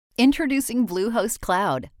Introducing Bluehost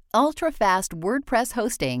Cloud, ultra-fast WordPress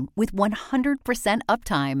hosting with 100%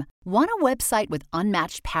 uptime. Want a website with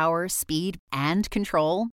unmatched power, speed, and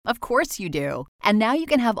control? Of course you do. And now you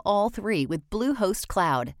can have all three with Bluehost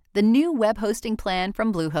Cloud, the new web hosting plan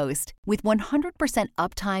from Bluehost. With 100%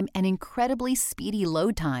 uptime and incredibly speedy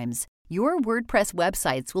load times, your WordPress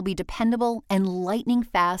websites will be dependable and lightning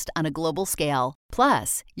fast on a global scale.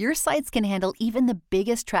 Plus, your sites can handle even the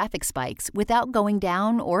biggest traffic spikes without going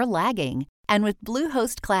down or lagging. And with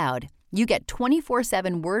Bluehost Cloud, you get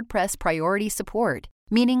 24/7 WordPress priority support,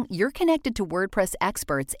 meaning you're connected to WordPress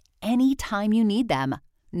experts anytime you need them.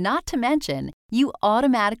 Not to mention, you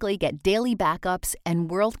automatically get daily backups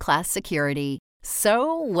and world-class security.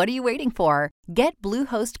 So, what are you waiting for? Get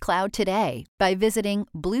Bluehost Cloud today by visiting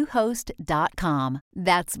Bluehost.com.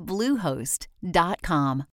 That's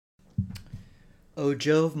Bluehost.com. O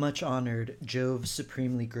Jove much honored, Jove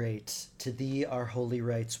supremely great, to thee our holy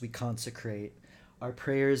rites we consecrate, our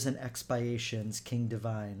prayers and expiations, King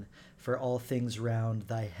divine, for all things round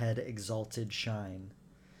thy head exalted shine.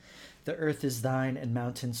 The earth is thine, and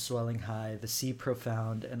mountains swelling high, the sea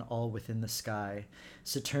profound, and all within the sky.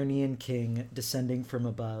 Saturnian king, descending from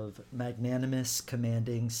above, magnanimous,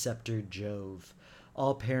 commanding, sceptred Jove,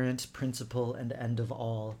 all parent, principle, and end of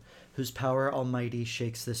all, whose power almighty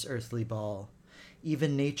shakes this earthly ball.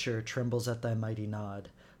 Even nature trembles at thy mighty nod,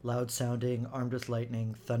 loud-sounding, armed with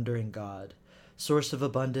lightning, thundering God. Source of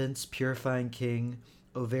abundance, purifying king,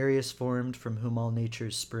 O various formed, from whom all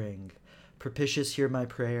natures spring. Propitious hear my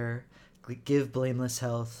prayer, give blameless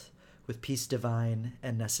health, with peace divine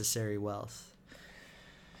and necessary wealth.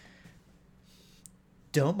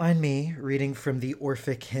 Don't mind me reading from the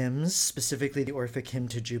Orphic hymns, specifically the Orphic hymn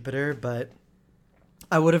to Jupiter, but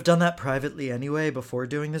I would have done that privately anyway before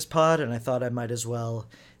doing this pod, and I thought I might as well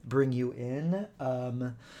bring you in.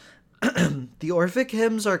 The Orphic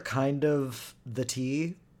hymns are kind of the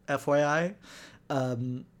tea, FYI.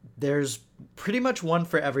 There's pretty much one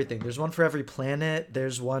for everything. There's one for every planet.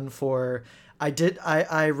 There's one for...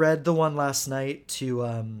 I read the one last night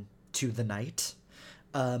to the night.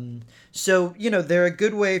 So, they're a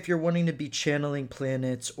good way if you're wanting to be channeling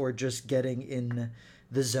planets or just getting in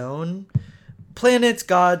the zone. Planets,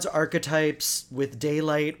 gods, archetypes, with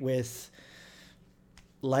daylight, with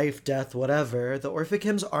life, death, whatever. The Orphic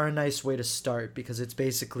hymns are a nice way to start because it's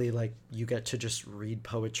basically like you get to just read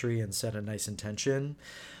poetry and set a nice intention.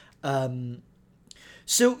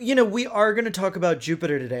 So, we are going to talk about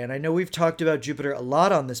Jupiter today, and I know we've talked about Jupiter a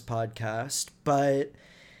lot on this podcast, but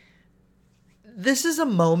this is a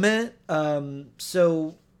moment,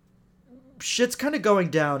 so shit's kind of going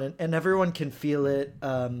down, and everyone can feel it,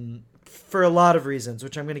 for a lot of reasons,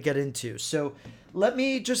 which I'm going to get into. So let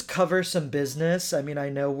me just cover some business. I mean, I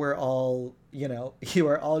know we're all, you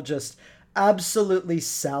are all just absolutely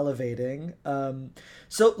salivating.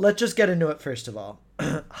 So let's just get into it first of all.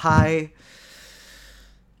 Hi.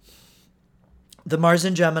 The Mars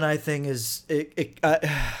and Gemini thing is,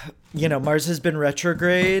 Mars has been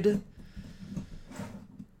retrograde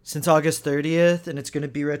since August 30th, and it's going to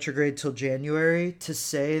be retrograde till January. To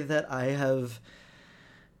say that I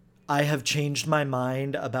have changed my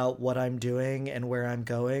mind about what I'm doing and where I'm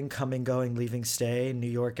going, coming, going, leaving, stay, New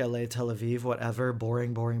York, LA, Tel Aviv, whatever,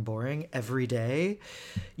 boring, every day.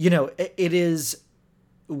 It is,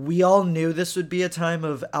 we all knew this would be a time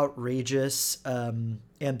of outrageous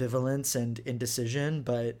ambivalence and indecision,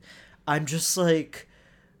 but I'm just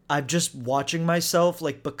watching myself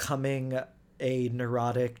becoming a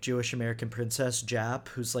neurotic Jewish American princess, Jap,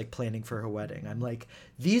 who's planning for her wedding. I'm like,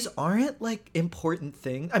 these aren't important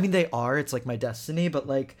things. I mean, they are, it's my destiny, but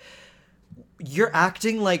you're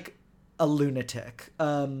acting like a lunatic.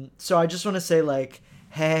 So I just want to say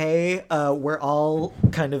hey, we're all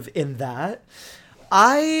kind of in that.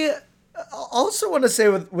 I also want to say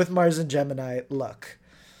with Mars and Gemini, look,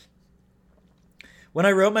 when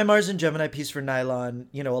I wrote my Mars and Gemini piece for Nylon,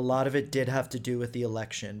 a lot of it did have to do with the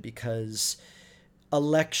election, because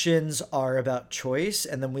elections are about choice.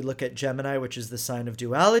 And then we look at Gemini, which is the sign of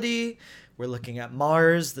duality. We're looking at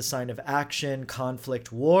Mars, the sign of action,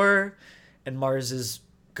 conflict, war, and Mars is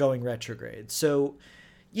going retrograde. So,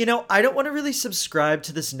 I don't want to really subscribe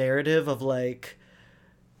to this narrative of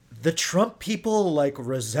the Trump people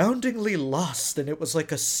resoundingly lost and it was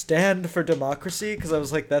a stand for democracy, because I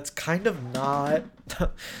was that's kind of not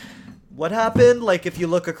what happened. If you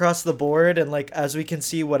look across the board and as we can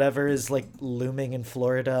see, whatever is looming in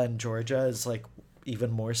Florida and Georgia is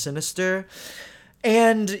even more sinister.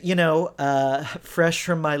 And, fresh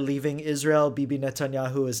from my leaving Israel, Bibi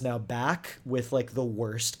Netanyahu is now back with the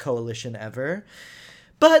worst coalition ever.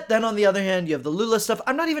 But then on the other hand, you have the Lula stuff.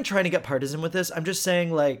 I'm not even trying to get partisan with this. I'm just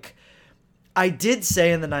saying, like, I did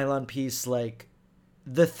say in the Nylon piece, like,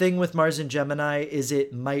 the thing with Mars and Gemini is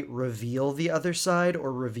it might reveal the other side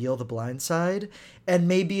or reveal the blind side. And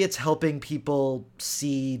maybe it's helping people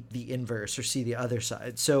see the inverse or see the other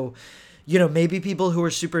side. So, you know, maybe people who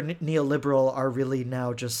are super neoliberal are really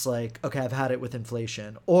now just like, okay, I've had it with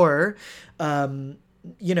inflation. Or,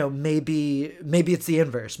 you know, maybe it's the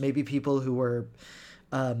inverse. Maybe people who were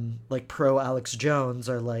like pro Alex Jones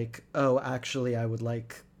are like, oh, actually, I would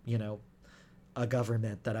like, you know, a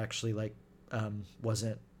government that actually like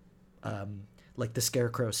wasn't like the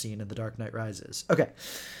scarecrow scene in The Dark Knight Rises. Okay.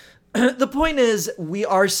 The point is, we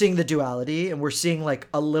are seeing the duality, and we're seeing like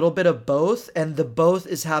a little bit of both, and the both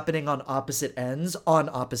is happening on opposite ends.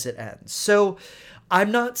 So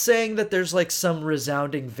I'm not saying that there's like some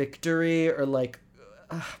resounding victory or like,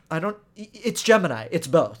 it's Gemini, it's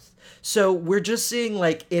both. So we're just seeing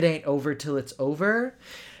like it ain't over till it's over.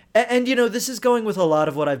 And you know, this is going with a lot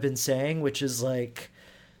of what I've been saying, which is like,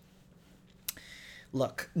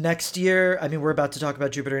 look, next year, I mean, we're about to talk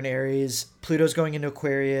about Jupiter in Aries. Pluto's going into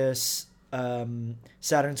Aquarius.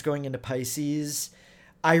 Saturn's going into Pisces.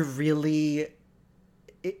 I really,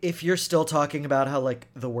 if you're still talking about how, like,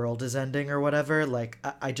 the world is ending or whatever, like,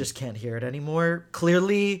 I just can't hear it anymore.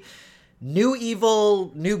 Clearly, new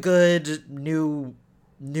evil, new good, new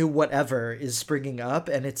whatever is springing up,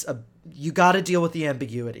 and you got to deal with the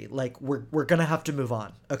ambiguity. Like, we're going to have to move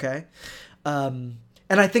on, okay? And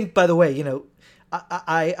I think, by the way, you know,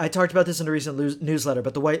 I talked about this in a recent newsletter,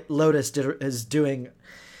 but the White Lotus is doing,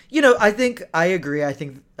 you know, I think I agree. I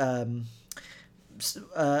think a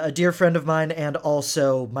dear friend of mine and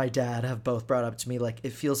also my dad have both brought up to me, like,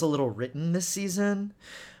 it feels a little written this season.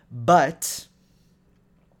 But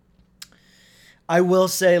I will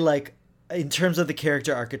say, like, in terms of the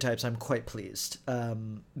character archetypes, I'm quite pleased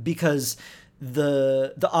because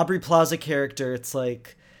the Aubrey Plaza character, it's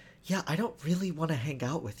like, yeah, I don't really want to hang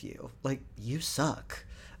out with you. Like, you suck.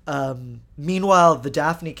 Meanwhile, the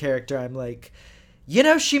Daphne character, I'm like, you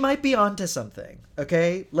know, she might be onto something,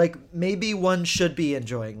 okay? Like, maybe one should be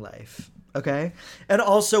enjoying life, okay? And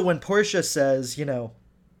also when Portia says, you know,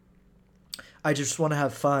 I just want to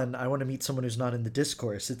have fun, I want to meet someone who's not in the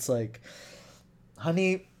discourse, it's like,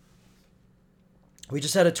 honey, we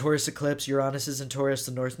just had a Taurus eclipse, Uranus is in Taurus,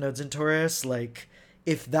 the North Node's in Taurus, like,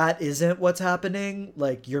 if that isn't what's happening,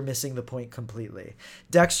 like, you're missing the point completely.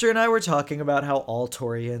 Dexter and I were talking about how all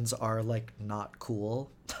Taurians are, like, not cool.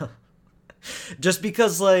 Just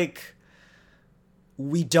because, like,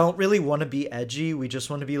 we don't really want to be edgy. We just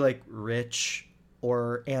want to be, like, rich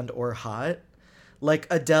or hot. Like,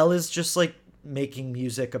 Adele is just, like, making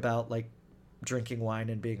music about, like, drinking wine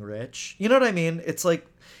and being rich. You know what I mean? It's like,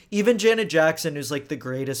 even Janet Jackson, who's, like, the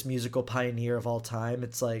greatest musical pioneer of all time,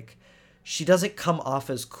 it's like, she doesn't come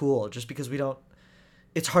off as cool just because we don't,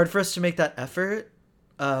 it's hard for us to make that effort.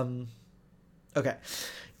 Okay.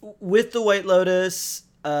 With the White Lotus,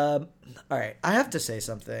 all right, I have to say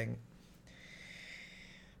something.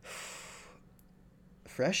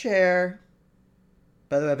 Fresh Air.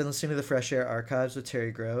 By the way, I've been listening to the Fresh Air archives with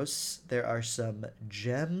Terry Gross. There are some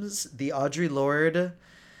gems. The Audre Lorde,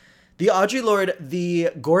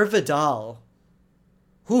 the Gore Vidal.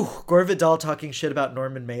 Gore Vidal talking shit about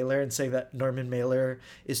Norman Mailer and saying that Norman Mailer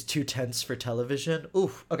is too tense for television.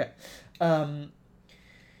 Okay.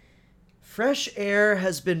 Fresh Air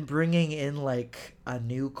has been bringing in, like, a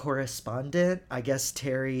new correspondent. I guess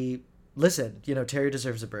Terry... Listen, you know, Terry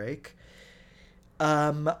deserves a break.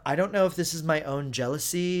 I don't know if this is my own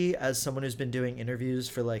jealousy as someone who's been doing interviews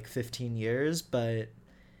for, like, 15 years, but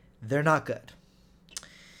they're not good.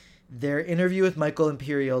 Their interview with Michael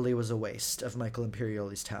Imperioli was a waste of Michael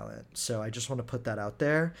Imperioli's talent. So I just want to put that out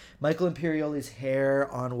there. Michael Imperioli's hair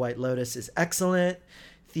on White Lotus is excellent.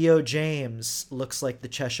 Theo James looks like the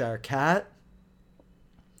Cheshire Cat.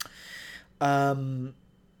 We're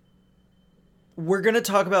going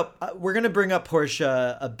to bring up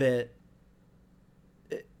Portia a bit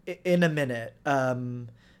in a minute.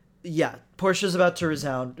 Yeah, Portia's about to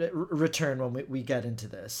return when we get into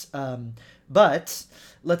this. But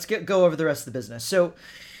let's go over the rest of the business. So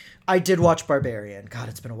I did watch Barbarian. God,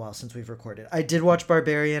 it's been a while since we've recorded. I did watch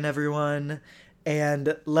Barbarian, everyone.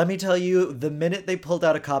 And let me tell you, the minute they pulled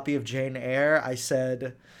out a copy of Jane Eyre, I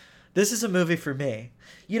said, this is a movie for me.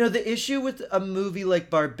 You know, the issue with a movie like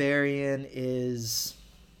Barbarian is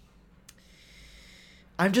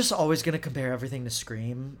I'm just always going to compare everything to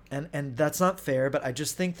Scream, and that's not fair, but I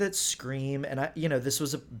just think that Scream, and this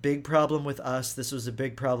was a big problem with Us, this was a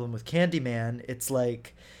big problem with Candyman, it's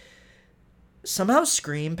like, somehow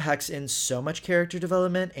Scream packs in so much character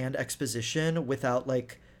development and exposition without,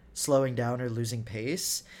 like, slowing down or losing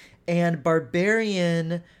pace. And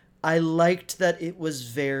Barbarian, I liked that it was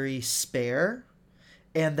very spare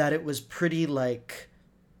and that it was pretty like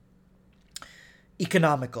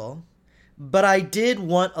economical. But I did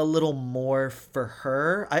want a little more for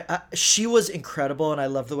her. She was incredible and I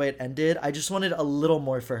love the way it ended. I just wanted a little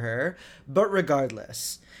more for her. But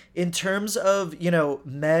regardless, in terms of, you know,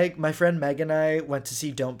 my friend Meg and I went to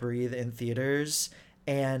see Don't Breathe in theaters,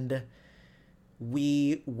 and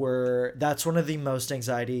that's one of the most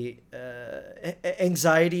anxiety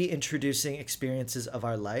introducing experiences of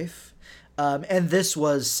our life. And this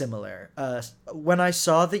was similar. When I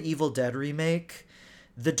saw the Evil Dead remake,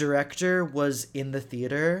 the director was in the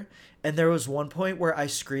theater, and there was one point where I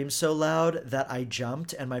screamed so loud that I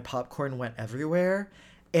jumped and my popcorn went everywhere.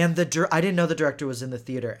 And I didn't know the director was in the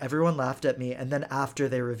theater. Everyone laughed at me, and then after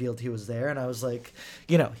they revealed he was there, and I was like,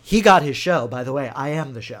 you know, he got his show, by the way. I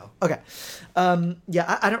am the show. Okay.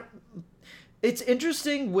 Yeah, I don't... It's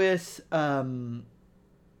interesting with the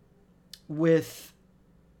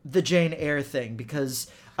Jane Eyre thing, because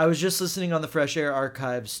I was just listening on the Fresh Air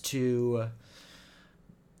Archives to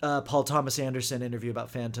Paul Thomas Anderson interview about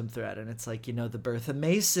Phantom Thread, and it's like, you know, the Bertha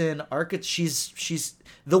Mason she's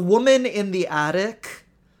the woman in the attic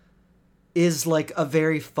is like a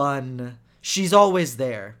very fun, she's always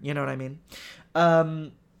there, you know what I mean?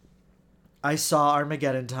 I saw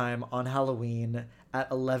Armageddon Time on Halloween at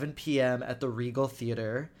 11 p.m. at the Regal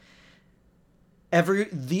Theater.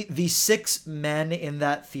 The 6 men in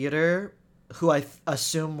that theater, who I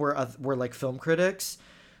assume were like film critics,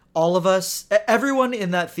 all of us, everyone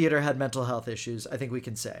in that theater had mental health issues, I think we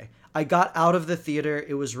can say. I got out of the theater.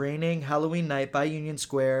 It was raining, Halloween night by Union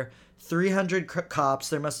Square, 300 cops.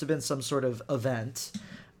 There must have been some sort of event.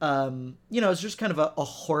 You know, it's just kind of a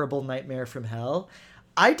horrible nightmare from hell.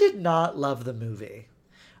 I did not love the movie.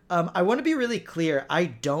 I want to be really clear. I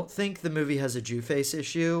don't think the movie has a Jew face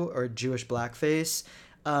issue or Jewish blackface.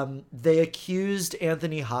 They accused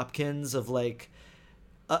Anthony Hopkins of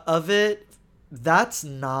of it. That's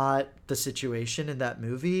not the situation in that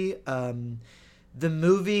movie. The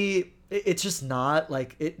movie, it's just not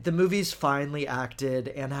the movie's finely acted.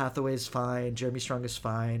 Anne Hathaway's fine. Jeremy Strong is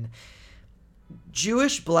fine.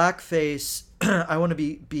 Jewish blackface, I want to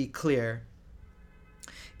be clear,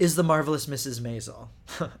 is The Marvelous Mrs. Maisel.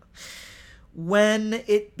 When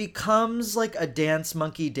it becomes like a dance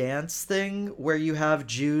monkey dance thing where you have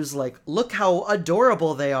Jews like, look how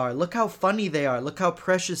adorable they are, look how funny they are, look how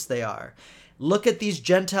precious they are. Look at these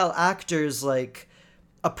Gentile actors like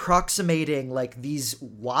approximating like these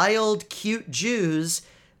wild, cute Jews,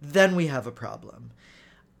 then we have a problem.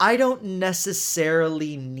 I don't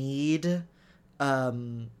necessarily need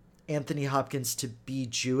Anthony Hopkins to be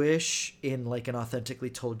Jewish in like an authentically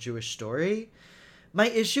told Jewish story. My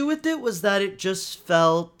issue with it was that it just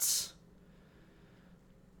felt...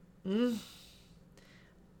 I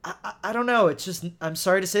don't know. It's just... I'm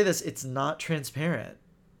sorry to say this. It's not transparent.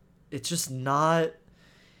 It's just not...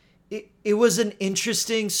 It was an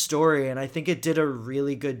interesting story, and I think it did a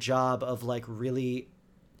really good job of like really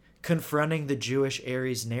confronting the Jewish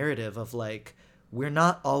Aries narrative of like, we're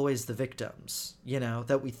not always the victims, you know,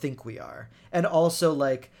 that we think we are. And also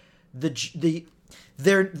like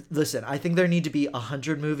listen, I think there need to be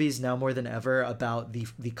 100 movies now more than ever about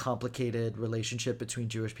the complicated relationship between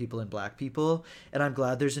Jewish people and black people. And I'm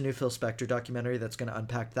glad there's a new Phil Spector documentary that's going to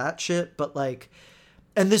unpack that shit. But like,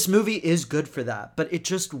 and this movie is good for that, but it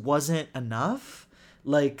just wasn't enough.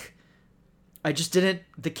 Like, I just didn't,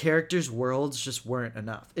 the characters' worlds just weren't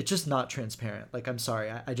enough. It's just not transparent. Like, I'm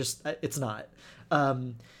sorry. It's not.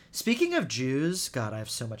 Speaking of Jews, God, I have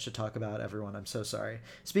so much to talk about, everyone. I'm so sorry.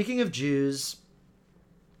 Speaking of Jews,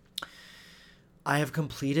 I have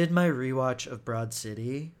completed my rewatch of Broad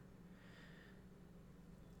City.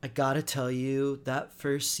 I gotta tell you, that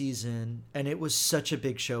first season, and it was such a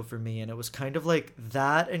big show for me, and it was kind of like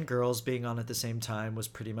that and Girls being on at the same time was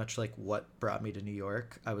pretty much like what brought me to New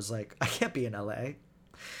York. I was like, I can't be in LA.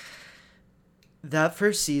 That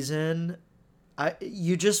first season,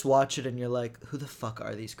 you just watch it and you're like, who the fuck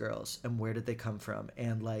are these girls and where did they come from?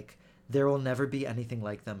 And like, there will never be anything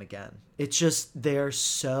like them again. It's just, they're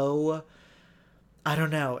so... I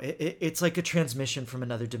don't know. It's like a transmission from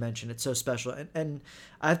another dimension. It's so special. And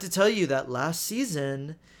I have to tell you that last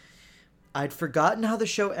season, I'd forgotten how the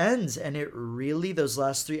show ends. And it really, those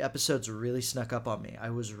last 3 episodes really snuck up on me.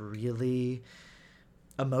 I was really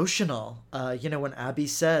emotional. You know, when Abby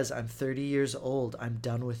says, I'm 30 years old, I'm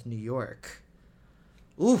done with New York.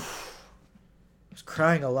 Oof. I was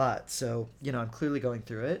crying a lot. So, you know, I'm clearly going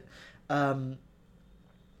through it.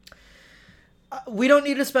 We don't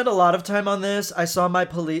need to spend a lot of time on this. I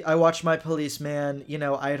watched My Policeman. You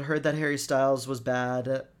know, I had heard that Harry Styles was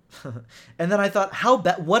bad. And then I thought, how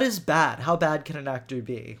bad? What is bad? How bad can an actor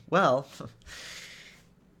be? Well,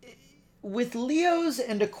 with Leos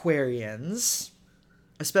and Aquarians,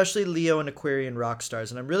 especially Leo and Aquarian rock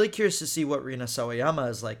stars, and I'm really curious to see what Rina Sawayama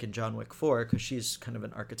is like in John Wick 4, because she's kind of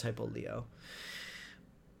an archetypal Leo.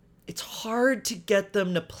 It's hard to get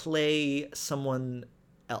them to play someone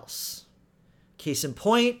else. Case in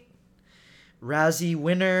point, Razzie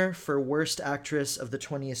winner for Worst Actress of the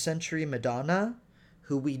 20th Century, Madonna,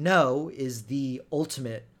 who we know is the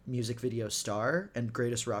ultimate music video star and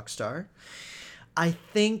greatest rock star. I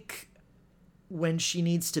think when she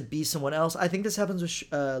needs to be someone else, I think this happens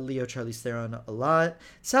with Leo Charlize Theron a lot.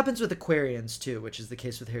 This happens with Aquarians too, which is the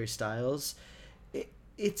case with Harry Styles.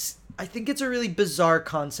 I think it's a really bizarre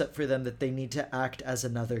concept for them that they need to act as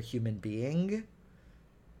another human being.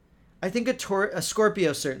 I think a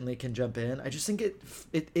Scorpio certainly can jump in. I just think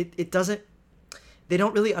it doesn't. They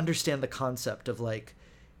don't really understand the concept of like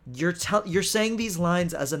you're saying these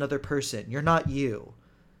lines as another person. You're not you.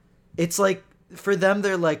 It's like for them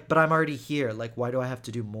they're like, but I'm already here. Like, why do I have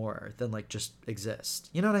to do more than like just exist?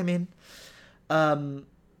 You know what I mean?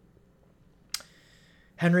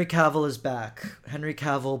 Henry Cavill is back. Henry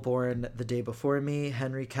Cavill, born the day before me.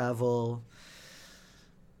 Henry Cavill,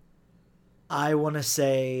 I want to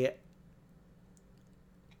say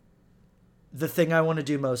the thing I want to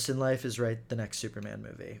do most in life is write the next Superman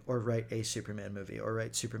movie, or write a Superman movie, or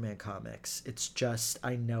write Superman comics. It's just,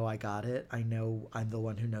 I know I got it. I know I'm the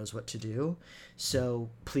one who knows what to do. So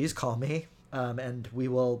please call me, and we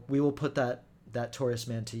will put that Taurus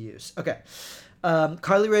man to use. Okay.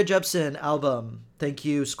 Carly Rae Jepsen album. Thank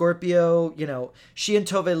you, Scorpio. You know, she and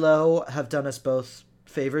Tove Lo have done us both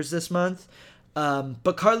favors this month.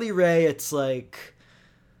 But Carly Rae, it's like,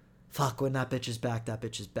 fuck, when that bitch is back, that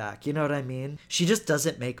bitch is back. You know what I mean? She just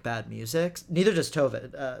doesn't make bad music. Neither does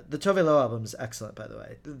Tove. The Tove Lo album is excellent, by the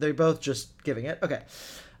way. They're both just giving it. Okay.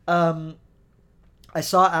 I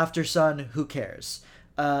saw After Sun. Who cares?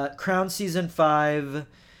 Crown season 5.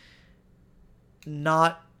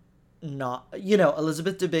 Not, you know,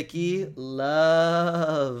 Elizabeth Debicki,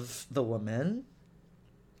 love the woman.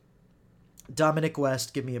 Dominic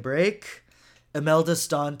West, give me a break. Imelda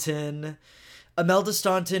Staunton,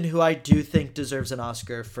 who I do think deserves an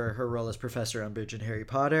Oscar for her role as Professor Umbridge in Harry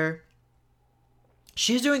Potter.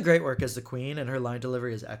 She's doing great work as the Queen, and her line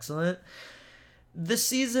delivery is excellent. The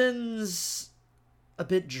season's a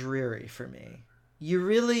bit dreary for me.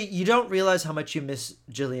 You don't realize how much you miss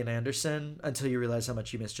Gillian Anderson until you realize how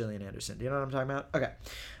much you miss Gillian Anderson. Do you know what I'm talking about? Okay.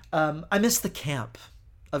 I miss the camp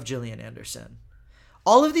of Gillian Anderson.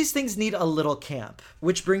 All of these things need a little camp,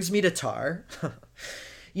 which brings me to Tar.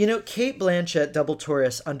 You know, Cate Blanchett, double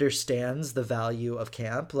Taurus, understands the value of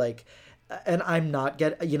camp. Like, and I'm not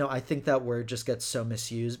I think that word just gets so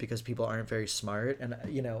misused because people aren't very smart. And,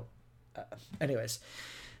 anyways.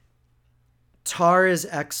 Tar is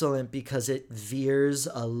excellent because it veers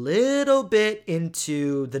a little bit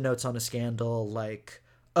into the Notes on a Scandal, like,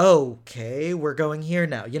 okay, we're going here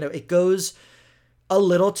now. You know, it goes a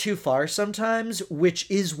little too far sometimes, which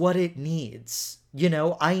is what it needs. You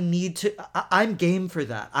know, I'm game for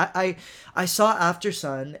that. I saw After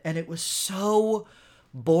Sun and it was so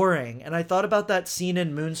boring. And I thought about that scene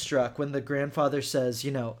in Moonstruck when the grandfather says,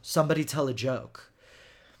 you know, somebody tell a joke.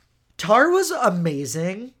 Tar was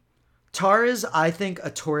amazing. Tar is, I think, a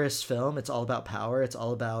Taurus film. It's all about power. It's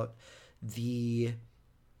all about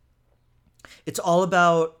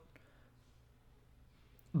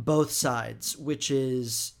both sides, which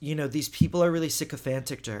is, you know, these people are really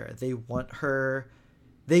sycophantic to her. They want her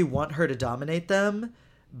to dominate them,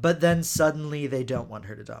 but then suddenly they don't want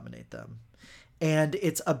her to dominate them. And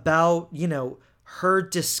it's about, you know, her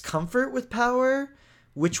discomfort with power,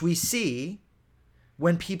 which we see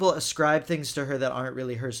when people ascribe things to her that aren't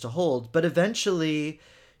really hers to hold. But eventually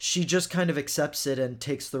she just kind of accepts it and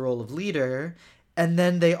takes the role of leader. And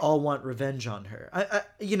then they all want revenge on her. I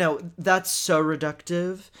you know, that's so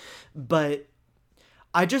reductive, but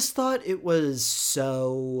I just thought it was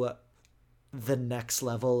so the next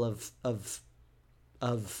level of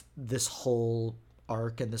this whole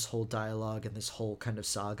arc and this whole dialogue and this whole kind of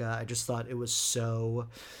saga. I just thought it was so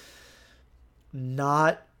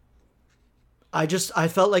not... I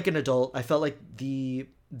felt like an adult. I felt like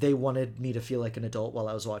they wanted me to feel like an adult while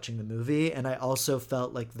I was watching the movie. And I also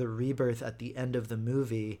felt like the rebirth at the end of the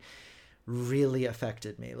movie really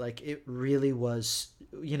affected me. Like, it really was,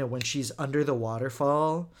 you know, when she's under the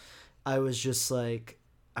waterfall, I was just like,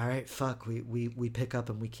 all right, fuck, we pick up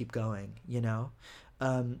and we keep going, you know?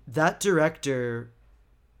 That director,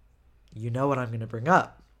 You know what I'm going to bring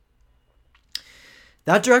up.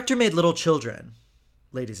 That director made Little Children,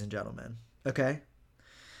 ladies and gentlemen. Okay?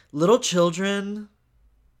 Little Children...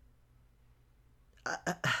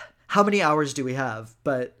 how many hours do we have?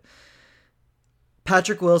 But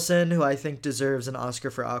Patrick Wilson, who I think deserves an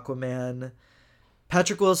Oscar for Aquaman.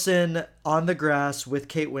 Patrick Wilson on the grass with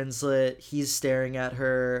Kate Winslet. He's staring at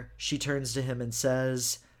her. She turns to him and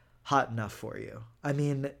says, "Hot enough for you." I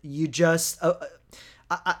mean, you just...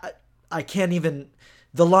 I can't even...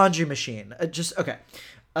 The laundry machine. Just, okay.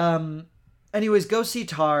 Anyways, go see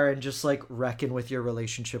Tar and just, like, reckon with your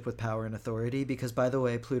relationship with power and authority. Because, by the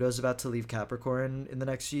way, Pluto's about to leave Capricorn in the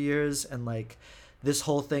next few years. And, like, this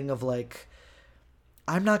whole thing of, like,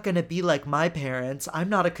 I'm not going to be like my parents. I'm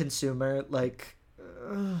not a consumer. Like,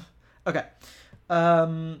 okay.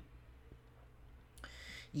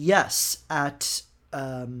 Yes,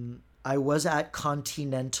 I was at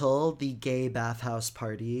Continental, the gay bathhouse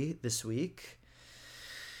party this week.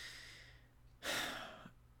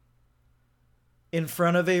 In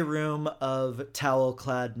front of a room of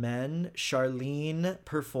towel-clad men, Charlene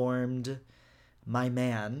performed My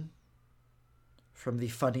Man from the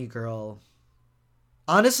Funny Girl.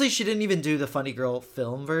 Honestly, she didn't even do the Funny Girl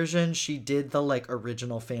film version. She did the, like,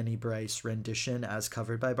 original Fanny Brice rendition as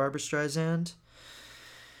covered by Barbra Streisand.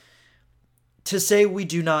 To say we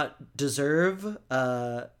do not deserve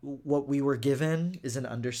what we were given is an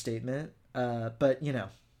understatement. But, you know,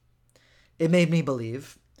 it made me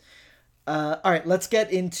believe. All right, let's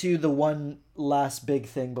get into the one last big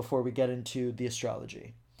thing before we get into the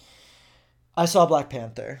astrology. I saw Black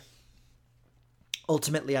Panther.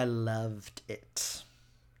 Ultimately, I loved it.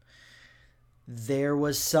 There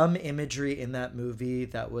was some imagery in that movie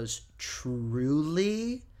that was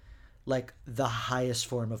truly like the highest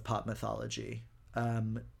form of pop mythology.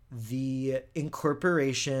 The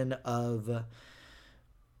incorporation of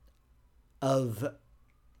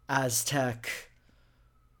Aztec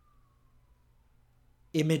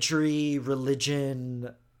imagery,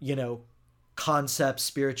 religion, you know, concept,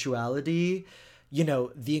 spirituality, you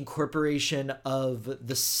know, the incorporation of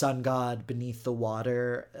the sun god beneath the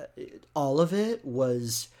water, all of it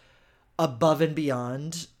was above and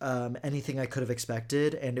beyond anything I could have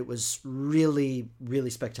expected, and it was really, really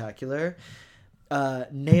spectacular.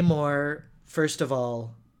 Namor, first of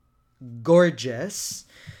all, gorgeous.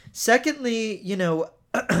 Secondly, you know,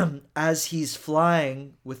 as he's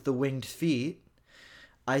flying with the winged feet,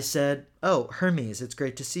 I said, "Oh, Hermes, it's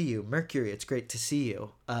great to see you. Mercury, it's great to see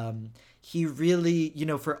you." He really, you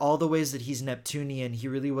know, for all the ways that he's Neptunian, he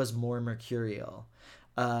really was more mercurial.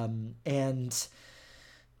 And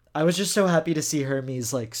I was just so happy to see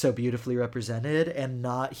Hermes, like, so beautifully represented, and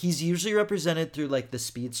not... He's usually represented through, like, the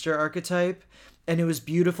speedster archetype, and it was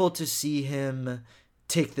beautiful to see him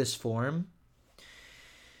take this form.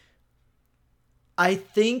 I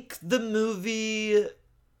think the movie...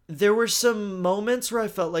 There were some moments where I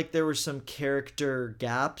felt like there were some character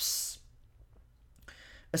gaps,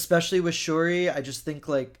 especially with Shuri. I just think,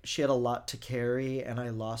 like, she had a lot to carry, and I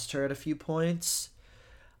lost her at a few points.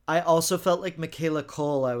 I also felt like Michaela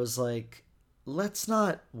Cole, I was like, let's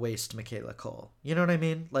not waste Michaela Cole. You know what I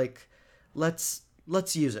mean? Like, let's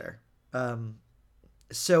use her.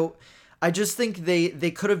 So I just think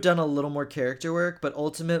they could have done a little more character work, but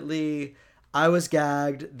ultimately I was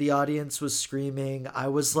gagged. The audience was screaming. I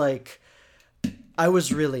was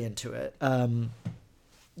really into it.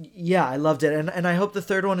 Yeah, I loved it. And I hope the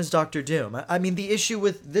third one is Doctor Doom. I mean, the issue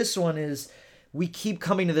with this one is we keep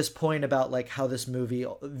coming to this point about, like, how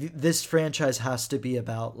this franchise has to be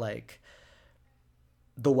about, like,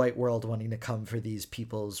 the white world wanting to come for these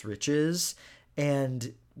people's riches.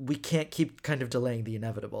 And we can't keep kind of delaying the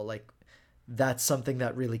inevitable. Like, that's something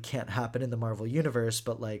that really can't happen in the Marvel universe,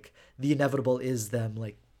 but, like, the inevitable is them,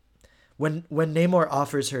 like, when Namor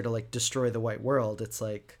offers her to, like, destroy the white world, it's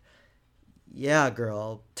like, yeah,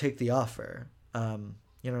 girl, take the offer.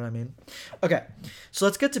 You know what I mean? Okay, so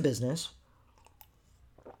let's get to business.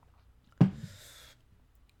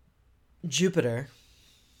 Jupiter,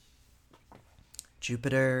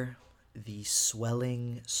 the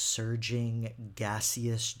swelling, surging,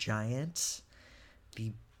 gaseous giant,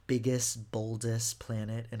 the biggest, boldest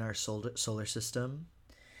planet in our solar system.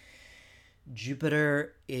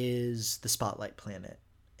 Jupiter is the spotlight planet,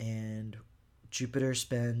 and Jupiter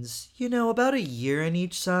spends, you know, about a year in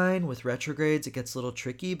each sign. With retrogrades, it gets a little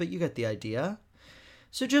tricky, but you get the idea.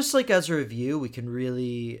 So just like as a review, we can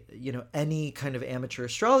really, you know, any kind of amateur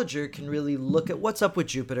astrologer can really look at what's up with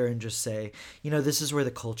Jupiter and just say, you know, this is where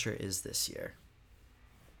the culture is this year.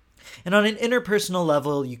 And on an interpersonal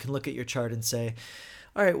level, you can look at your chart and say,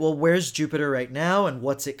 all right, well, where's Jupiter right now and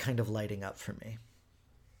what's it kind of lighting up for me?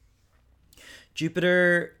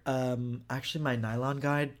 Jupiter, actually my nylon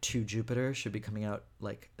guide to Jupiter should be coming out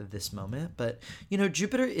like this moment, but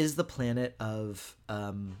Jupiter is the planet of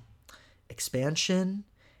expansion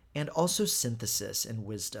and also synthesis and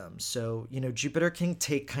wisdom. So, Jupiter can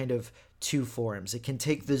take kind of two forms. It can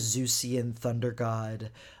take the Zeusian thunder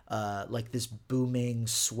god, like this booming,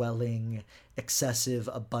 swelling, excessive,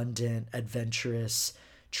 abundant, adventurous,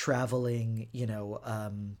 traveling,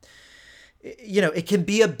 it can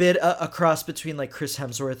be a bit a cross between like Chris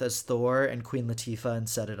Hemsworth as Thor and Queen Latifah and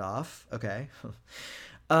Set It Off. Okay.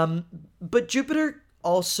 But Jupiter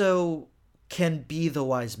also can be the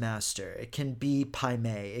wise master. It can be Pai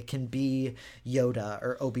Mei. It can be Yoda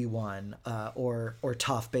or Obi-Wan or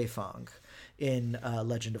Toph Beifong in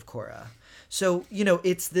Legend of Korra. So,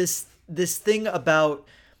 it's this thing about,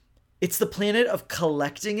 it's the planet of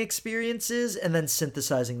collecting experiences and then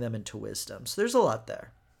synthesizing them into wisdom. So there's a lot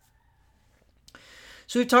there.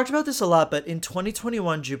 So we've talked about this a lot, but in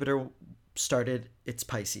 2021, Jupiter started its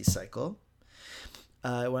Pisces cycle.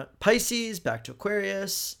 It went Pisces, back to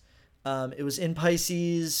Aquarius. It was in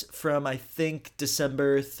Pisces from, I think,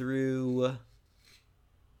 December through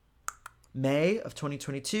May of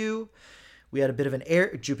 2022. We had a bit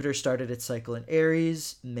of Jupiter started its cycle in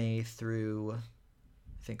Aries, May through,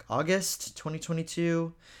 I think, August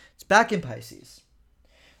 2022. It's back in Pisces.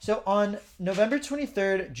 So on November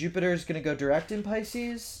 23rd, Jupiter is going to go direct in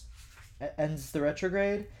Pisces, ends the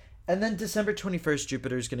retrograde. And then December 21st,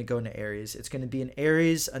 Jupiter is going to go into Aries. It's going to be in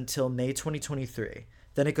Aries until May 2023.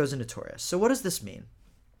 Then it goes into Taurus. So what does this mean?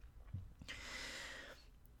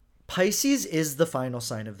 Pisces is the final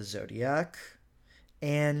sign of the zodiac.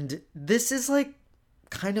 And this is like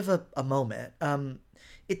kind of a moment.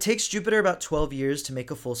 It takes Jupiter about 12 years to make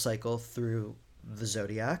a full cycle through the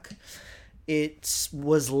zodiac. It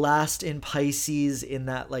was last in Pisces in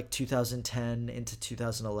that like 2010 into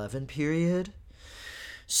 2011 period.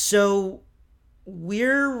 So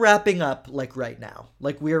we're wrapping up like right now.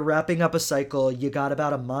 Like we're wrapping up a cycle. You got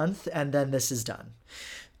about a month and then this is done.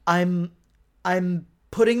 I'm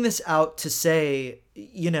putting this out to say,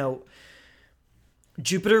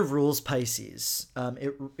 Jupiter rules Pisces.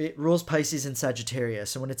 It rules Pisces and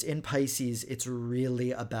Sagittarius. And when it's in Pisces, it's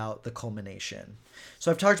really about the culmination. So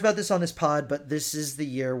I've talked about this on this pod, but this is the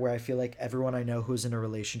year where I feel like everyone I know who's in a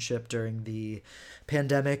relationship during the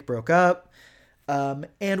pandemic broke up.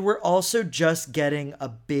 And we're also just getting a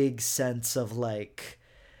big sense of like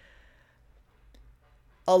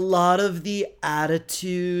a lot of the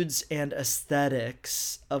attitudes and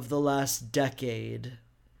aesthetics of the last decade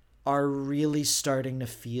are really starting to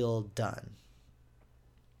feel done.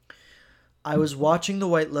 I was watching The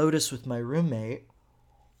White Lotus with my roommate,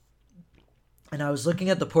 and I was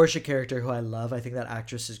looking at the Portia character, who I love. I think that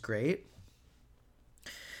actress is great.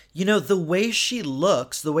 The way she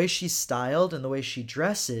looks, the way she's styled, and the way she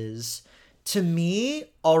dresses, to me,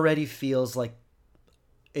 already feels like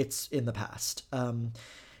it's in the past.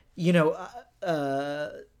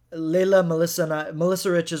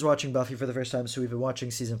 Melissa Rich is watching Buffy for the first time, so we've been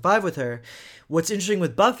watching season 5 with her. What's interesting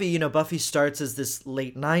with Buffy, Buffy starts as this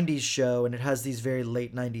late 90s show, and it has these very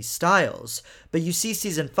late 90s styles. But you see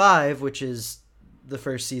season 5, which is the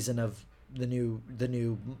first season of the new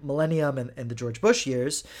millennium and the George Bush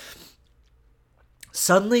years,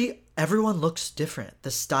 suddenly everyone looks different.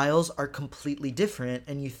 The styles are completely different,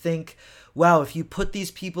 and you think, wow, if you put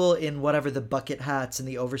these people in whatever the bucket hats and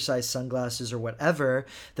the oversized sunglasses or whatever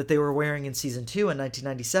that they were wearing in season 2 in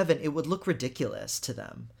 1997, it would look ridiculous to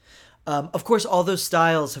them. Of course, all those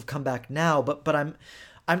styles have come back now, but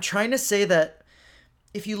I'm trying to say that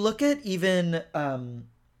if you look at even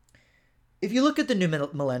if you look at the new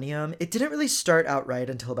millennium, it didn't really start out right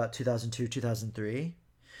until about 2002, 2003.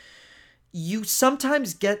 You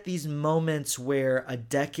sometimes get these moments where a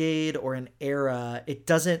decade or an era, it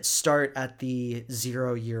doesn't start at the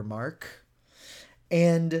 0-year mark.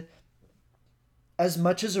 And as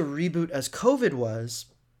much as a reboot as COVID was,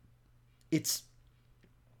 it's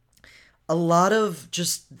a lot of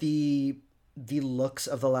just the looks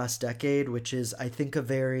of the last decade, which is, I think, a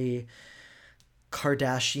very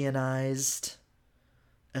Kardashianized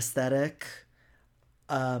aesthetic,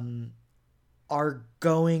 are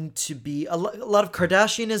going to be a lot of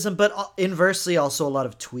Kardashianism, but inversely also a lot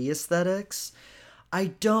of twee aesthetics, I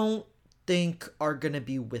don't think are going to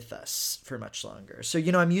be with us for much longer. So,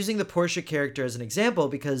 I'm using the Portia character as an example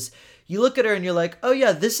because you look at her and you're like, oh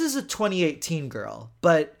yeah, this is a 2018 girl,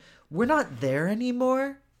 but we're not there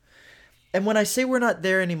anymore. And when I say we're not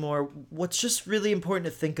there anymore, what's just really important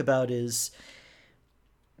to think about is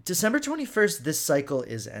December 21st, this cycle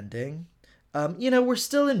is ending. We're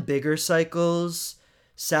still in bigger cycles.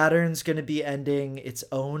 Saturn's going to be ending its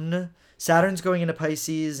own. Saturn's going into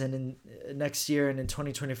Pisces, and in next year and in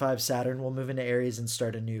 2025, Saturn will move into Aries and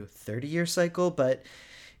start a new 30-year cycle. But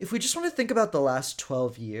if we just want to think about the last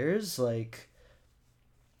 12 years, like,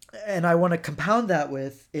 and I want to compound that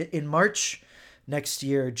with in March next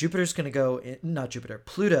year, Jupiter's going to go in, not Jupiter,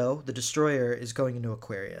 Pluto, the destroyer, is going into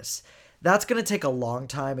Aquarius. That's going to take a long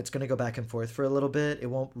time. It's going to go back and forth for a little bit. It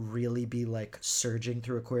won't really be like surging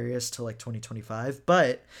through Aquarius till like 2025,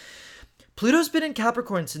 but Pluto's been in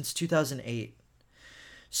Capricorn since 2008.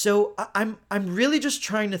 So I'm really just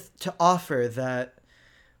trying to offer that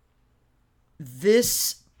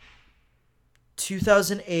this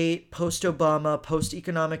 2008 post-Obama,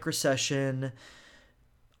 post-economic recession,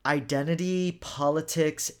 identity,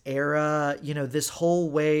 politics era, this whole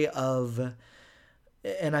way of,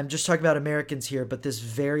 and I'm just talking about Americans here, but this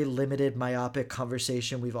very limited, myopic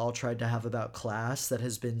conversation we've all tried to have about class that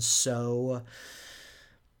has been so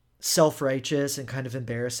self-righteous and kind of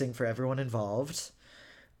embarrassing for everyone involved.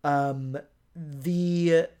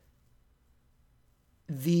 The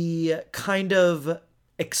kind of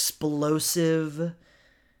explosive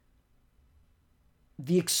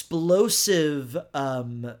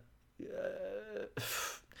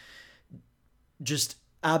just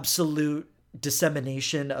absolute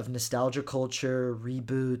dissemination of nostalgia culture,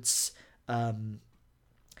 reboots, and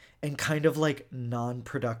kind of like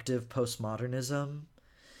non-productive postmodernism,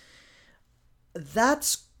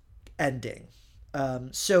 that's ending.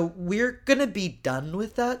 So we're going to be done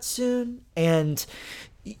with that soon. And,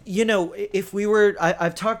 if we were,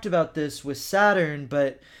 I've talked about this with Saturn,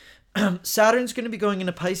 but Saturn's going to be going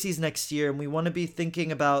into Pisces next year. And we want to be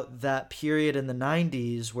thinking about that period in the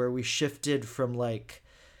 90s where we shifted from like,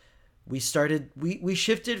 we shifted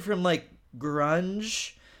from like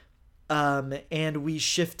grunge, and we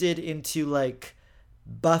shifted into like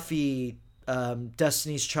Buffy,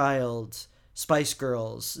 Destiny's Child, Spice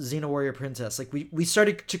Girls, Xena Warrior Princess. Like we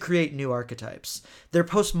started to create new archetypes. They're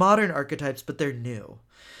postmodern archetypes, but they're new.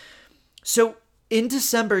 So in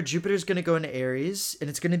December, Jupiter's going to go into Aries, and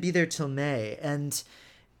it's going to be there till May. And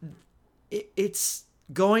it's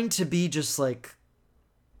going to be just like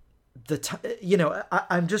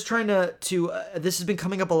I'm just trying to this has been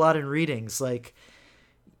coming up a lot in readings. Like,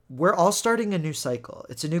 we're all starting a new cycle.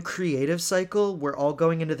 It's a new creative cycle. We're all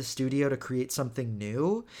going into the studio to create something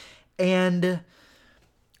new. And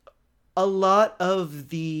a lot of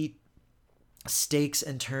the stakes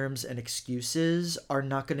and terms and excuses are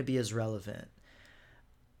not going to be as relevant.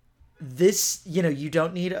 This, you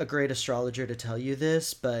don't need a great astrologer to tell you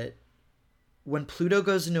this, but when Pluto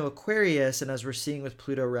goes into Aquarius, and as we're seeing with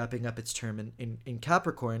Pluto wrapping up its term in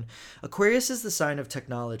Capricorn, Aquarius is the sign of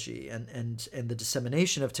technology and the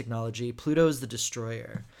dissemination of technology. Pluto is the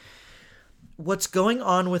destroyer. What's going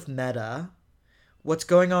on with Meta, what's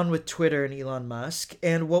going on with Twitter and Elon Musk,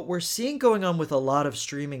 and what we're seeing going on with a lot of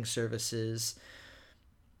streaming services,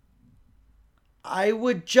 I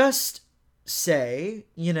would just say,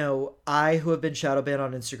 I who have been shadow banned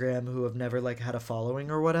on Instagram, who have never like had a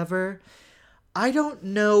following or whatever, I don't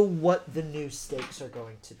know what the new stakes are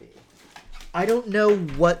going to be. I don't know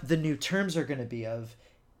what the new terms are going to be of.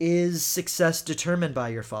 Is success determined by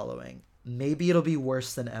your following? Maybe it'll be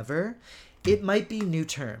worse than ever. It might be new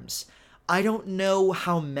terms. I don't know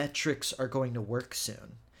how metrics are going to work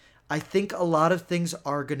soon. I think a lot of things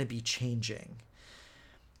are going to be changing.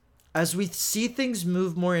 As we see things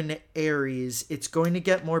move more into Aries, it's going to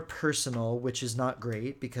get more personal, which is not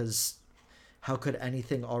great, because how could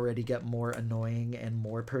anything already get more annoying and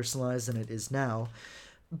more personalized than it is now?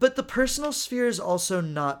 But the personal sphere is also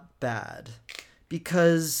not bad,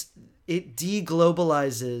 because it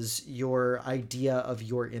deglobalizes your idea of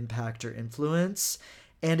your impact or influence,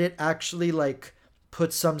 and it actually like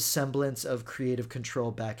puts some semblance of creative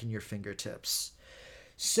control back in your fingertips.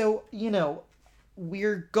 So,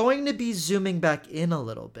 we're going to be zooming back in a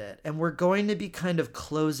little bit, and we're going to be kind of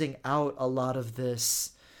closing out a lot of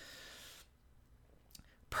this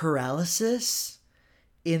paralysis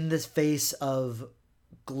in the face of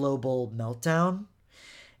global meltdown.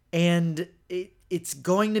 And it's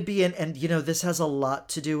going to be, and this has a lot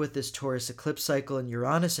to do with this Taurus eclipse cycle and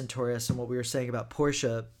Uranus in Taurus, and what we were saying about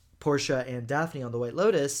Portia and Daphne on the White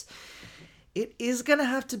Lotus. It is going to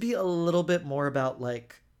have to be a little bit more about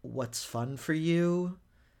like, what's fun for you?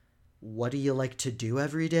 What do you like to do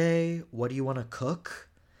every day? What do you want to cook?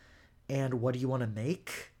 And what do you want to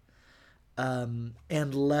make? And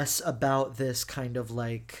less about this kind of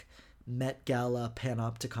like Met Gala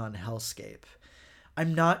Panopticon hellscape.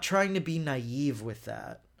 I'm not trying to be naive with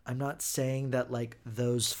that. I'm not saying that like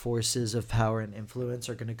those forces of power and influence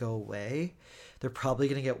are going to go away. They're probably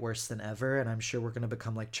going to get worse than ever, and I'm sure we're going to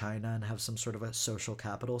become like China and have some sort of a social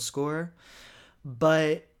capital score.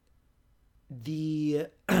 But the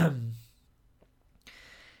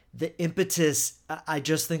the impetus, I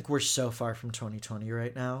just think we're so far from 2020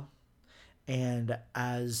 right now. And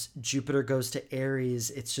as Jupiter goes to Aries,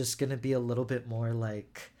 it's just going to be a little bit more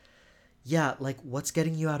like, yeah, like what's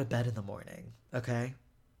getting you out of bed in the morning? Okay.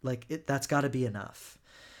 Like that's got to be enough.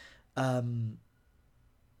 I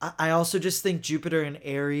also just think Jupiter in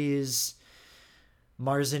Aries,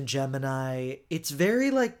 Mars in Gemini, it's very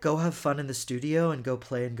like go have fun in the studio and go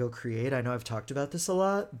play and go create. I know I've talked about this a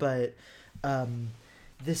lot, but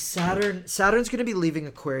this Saturn's going to be leaving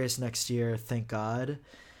Aquarius next year, thank God.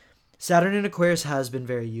 Saturn in Aquarius has been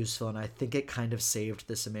very useful, and I think it kind of saved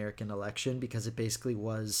this American election because it basically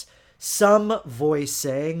was some voice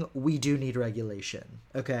saying, we do need regulation,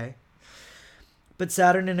 okay? But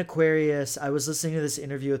Saturn in Aquarius, I was listening to this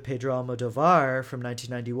interview with Pedro Almodovar from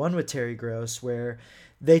 1991 with Terry Gross, where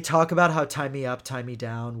they talk about how Tie Me Up, Tie Me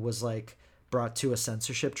Down was like brought to a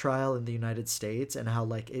censorship trial in the United States and how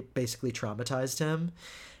like it basically traumatized him.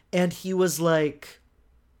 And he was like,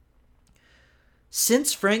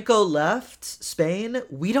 since Franco left Spain,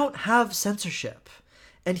 we don't have censorship.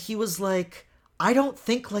 And he was like, I don't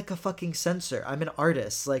think like a fucking censor. I'm an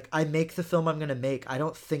artist. Like, I make the film I'm going to make. I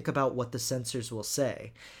don't think about what the censors will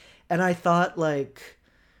say. And I thought, like,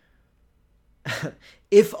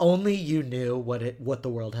 if only you knew what the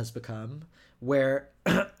world has become, where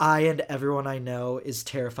I and everyone I know is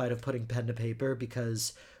terrified of putting pen to paper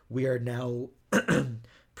because we are now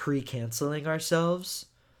pre-canceling ourselves.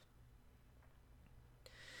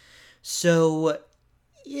 So,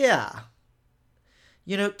 yeah.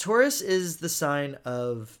 You know, Taurus is the sign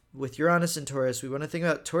of, with Uranus and Taurus, we want to think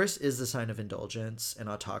about Taurus is the sign of indulgence and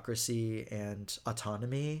autocracy and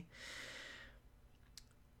autonomy.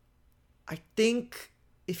 I think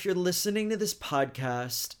if you're listening to this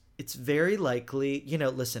podcast, it's very likely, you know,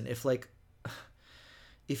 listen,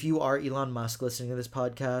 if you are Elon Musk listening to this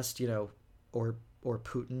podcast, you know, or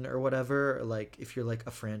Putin or whatever, or like if you're like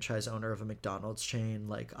a franchise owner of a McDonald's chain,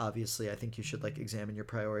 like obviously I think you should like examine your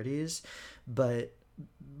priorities. But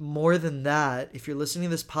more than that, if you're listening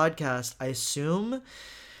to this podcast, I assume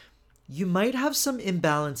you might have some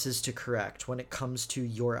imbalances to correct when it comes to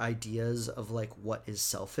your ideas of like what is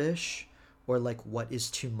selfish or like what is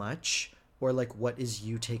too much or like what is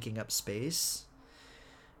you taking up space.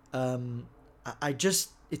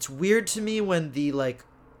 It's weird to me when the like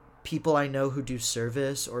people I know who do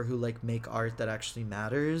service or who like make art that actually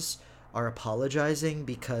matters are apologizing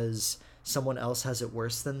because someone else has it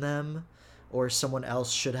worse than them or someone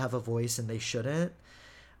else should have a voice and they shouldn't.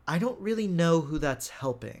 I don't really know who that's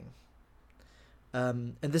helping.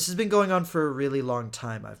 And this has been going on for a really long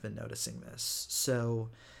time. I've been noticing this. So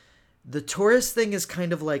the Taurus thing is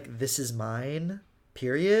kind of like, this is mine,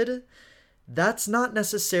 period. That's not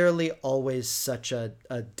necessarily always such a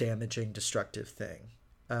damaging, destructive thing.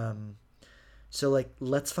 So like,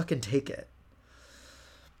 let's fucking take it.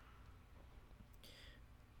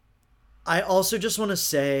 I also just want to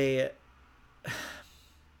say,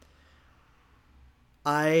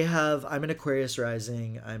 I'm an Aquarius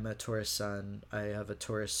rising. I'm a Taurus sun. I have a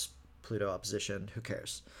Taurus Pluto opposition. Who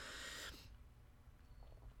cares?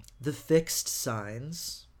 The fixed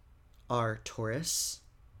signs are Taurus,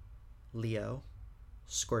 Leo,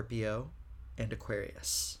 Scorpio, and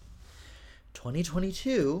Aquarius.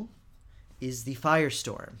 2022 is the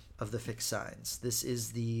firestorm of the fixed signs. This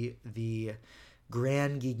is the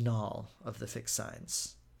grand guignol of the fixed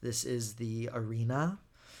signs. This is the arena.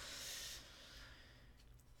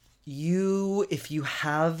 If you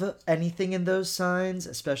have anything in those signs,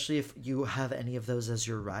 especially if you have any of those as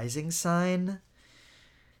your rising sign,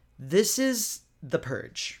 this is the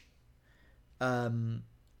purge.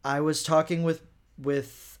 I was talking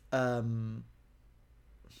with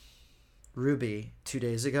Ruby 2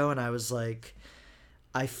 days ago, and I was like,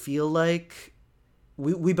 I feel like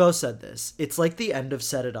we both said this. It's like the end of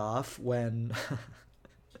Set It Off when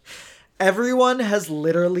everyone has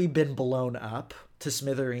literally been blown up to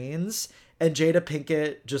smithereens and Jada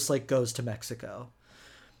Pinkett just like goes to Mexico.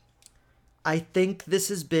 I think this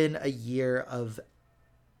has been a year of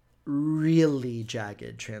really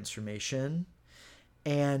jagged transformation,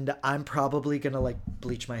 and I'm probably gonna like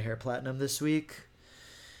bleach my hair platinum this week.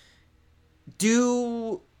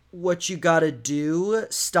 Do what you gotta do.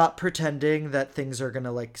 Stop pretending that things are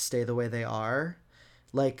gonna like stay the way they are.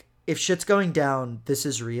 Like, if shit's going down, this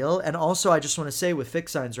is real. And also, I just want to say with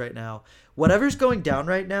fixed signs right now, whatever's going down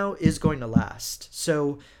right now is going to last.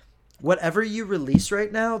 So whatever you release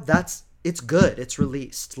right now, it's good. It's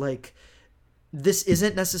released. Like, this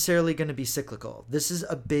isn't necessarily going to be cyclical. This is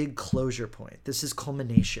a big closure point. This is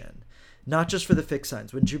culmination, not just for the fixed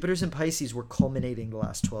signs. When Jupiter's in Pisces, we're culminating the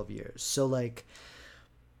last 12 years. So, like,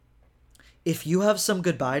 if you have some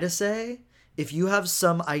goodbye to say, if you have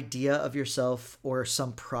some idea of yourself or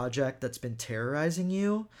some project that's been terrorizing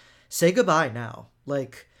you, say goodbye now.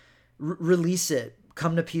 Like, release it.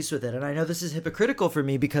 Come to peace with it. And I know this is hypocritical for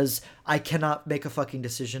me because I cannot make a fucking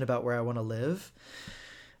decision about where I want to live.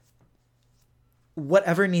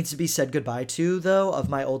 Whatever needs to be said goodbye to, though, of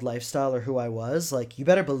my old lifestyle or who I was, like, you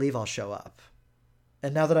better believe I'll show up.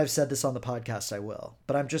 And now that I've said this on the podcast, I will.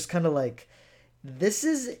 But I'm just kind of like, this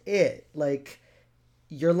is it. Like,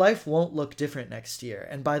 your life won't look different next year.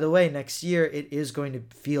 And by the way, next year, it is going to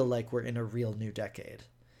feel like we're in a real new decade.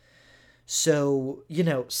 So, you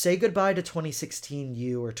know, say goodbye to 2016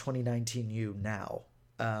 you or 2019 you now.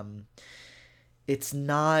 It's just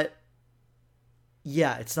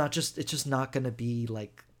not going to be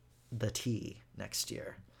like the tea next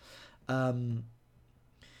year.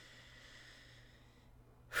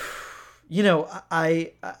 You know,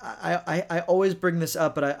 I always bring this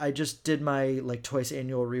up, but I just did my like twice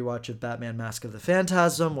annual rewatch of Batman Mask of the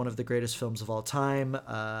Phantasm, one of the greatest films of all time.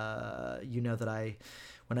 You know that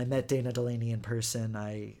when I met Dana Delaney in person,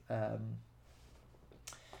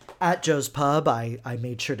 at Joe's Pub, I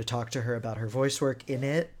made sure to talk to her about her voice work in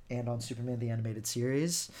it and on Superman the Animated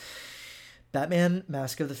Series. Batman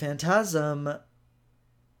Mask of the Phantasm,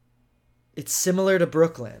 it's similar to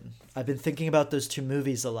Brooklyn. I've been thinking about those two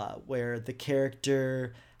movies a lot, where the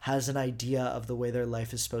character has an idea of the way their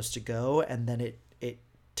life is supposed to go, and then it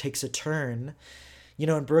takes a turn. You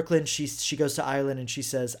know, in Brooklyn, she goes to Ireland and she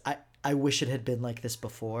says, I wish it had been like this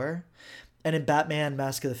before. And in Batman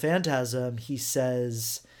Mask of the Phantasm, he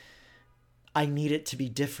says, I need it to be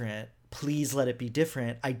different. Please let it be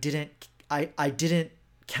different. I didn't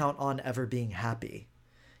count on ever being happy.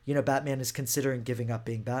 You know, Batman is considering giving up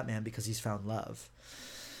being Batman because he's found love.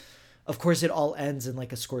 Of course, it all ends in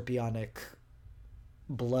like a scorpionic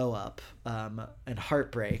blow up and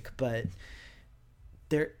heartbreak, but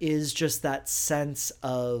there is just that sense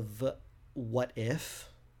of what if,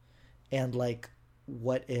 and like,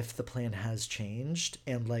 what if the plan has changed,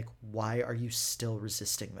 and like, why are you still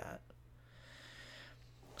resisting that?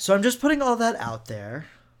 So I'm just putting all that out there.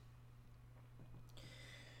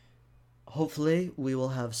 Hopefully we will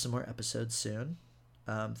have some more episodes soon.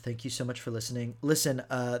 Thank you so much for listening. Listen,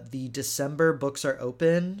 the December books are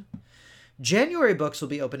open. January books will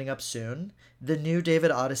be opening up soon. The new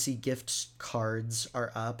David Odyssey gift cards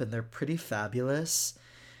are up, and they're pretty fabulous.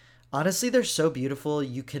 Honestly, they're so beautiful.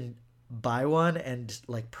 You can buy one and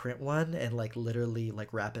like print one and like literally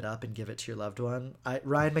like wrap it up and give it to your loved one.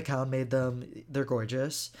 Ryan McCown made them. They're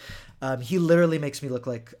gorgeous. He literally makes me look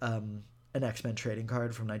like an X-Men trading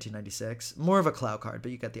card from 1996. More of a Clow card,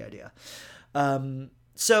 but you get the idea.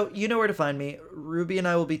 So you know where to find me. Ruby and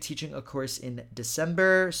I will be teaching a course in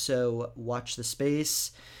December, so watch the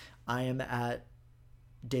space. I am at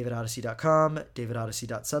davidodyssey.com,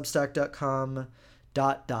 davidodyssey.substack.com, ...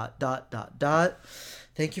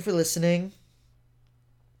 Thank you for listening.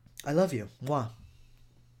 I love you. Mwah.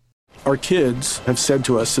 Our kids have said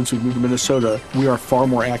to us since we moved to Minnesota, we are far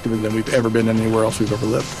more active than we've ever been anywhere else we've ever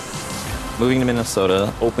lived. Moving to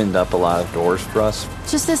Minnesota opened up a lot of doors for us.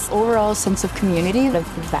 Just this overall sense of community, of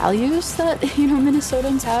values that,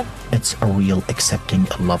 Minnesotans have. It's a real accepting,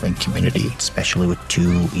 loving community, especially with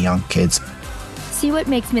 2 young kids. See what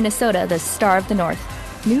makes Minnesota the star of the North.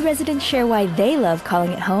 New residents share why they love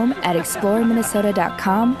calling it home at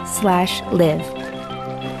exploreminnesota.com/live.